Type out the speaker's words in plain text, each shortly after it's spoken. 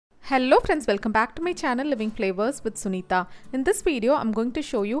Hello friends, welcome back to my channel Living Flavors with Sunitha. In this video, I'm going to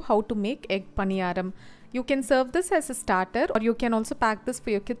show you how to make egg paniyaram. You can serve this as a starter or you can also pack this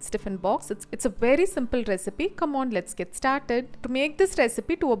for your kids' tiffin box. It's a very simple recipe. Come on, let's get started. To make this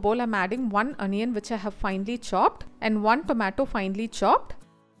recipe, to a bowl I'm adding 1 onion which I have finely chopped and 1 tomato finely chopped,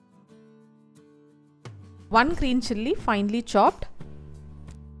 1 green chilli finely chopped,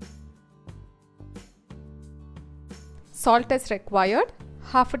 salt as required,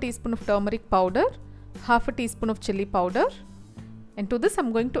 half a teaspoon of turmeric powder, half a teaspoon of chilli powder, and to this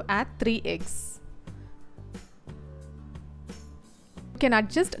I'm going to add 3 eggs. You can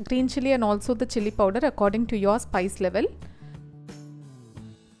adjust green chilli and also the chilli powder according to your spice level.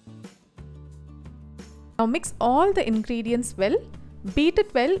 Now mix all the ingredients well, beat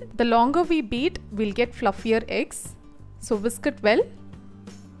it well. The longer we beat, we'll get fluffier eggs. So whisk it well.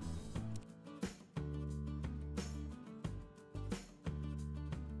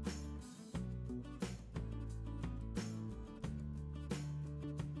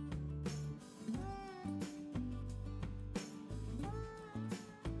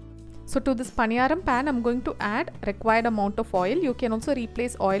 So to this paniyaram pan, I'm going to add required amount of oil. You can also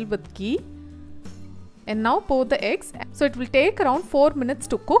replace oil with ghee. And now pour the eggs. So it will take around 4 minutes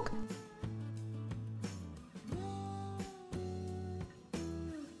to cook.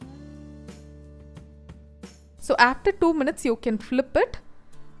 So after 2 minutes, you can flip it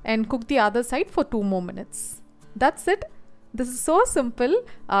and cook the other side for 2 more minutes. That's it. This is so simple.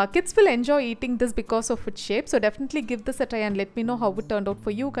 Kids will enjoy eating this because of its shape. So definitely give this a try and let me know how it turned out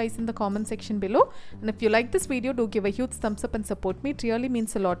for you guys in the comment section below. And if you like this video, do give a huge thumbs up and support me. It really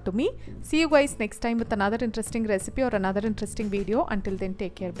means a lot to me. See you guys next time with another interesting recipe or another interesting video. Until then,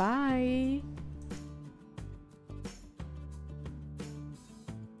 take care. Bye.